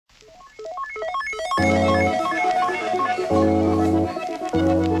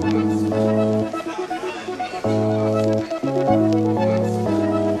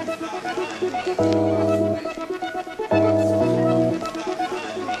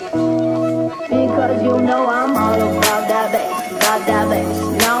Because you know I'm all about that bass,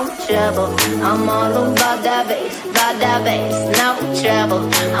 no trouble. I'm all about that bass, no trouble.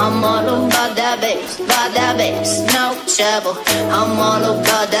 I'm all about that bass, no trouble. I'm all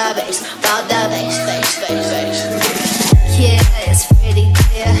about that bass, bass. Yeah, it's pretty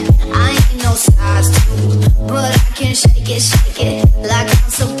clear. I ain't no size 2, but I can shake it like I'm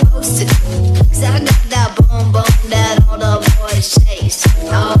supposed to do. 'Cause I got that boom that all the boys chase.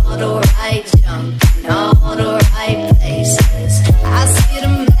 All the right jump, all the right places. I see the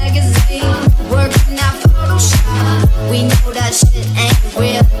magazine working out Photoshop. We know that shit ain't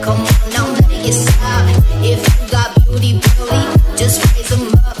real. Come on, now make it stop. If you got beauty, just raise them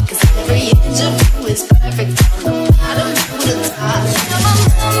up. 'Cause every inch of you is perfect from the bottom to the top. Now my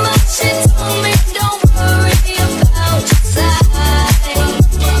mama, she told me don't worry about your size.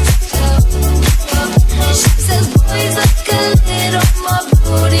 She says boys look a little more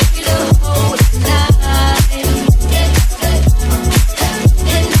booty to hold tonight.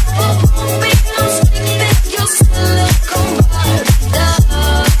 And no, it won't be no stick that you'll silicone body down.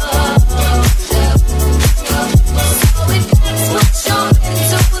 So if that's what you're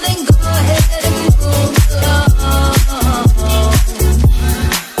into, then go ahead and move along.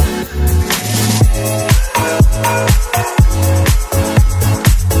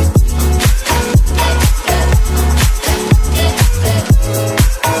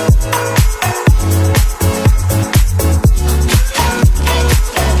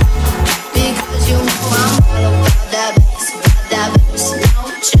 Because you know I'm all about that bass, no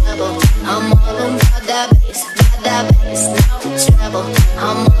trouble. I'm all about that bass, no trouble.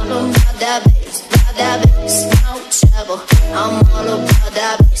 I'm all about that bass, no trouble. I'm all about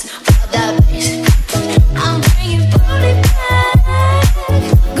that bass, I'm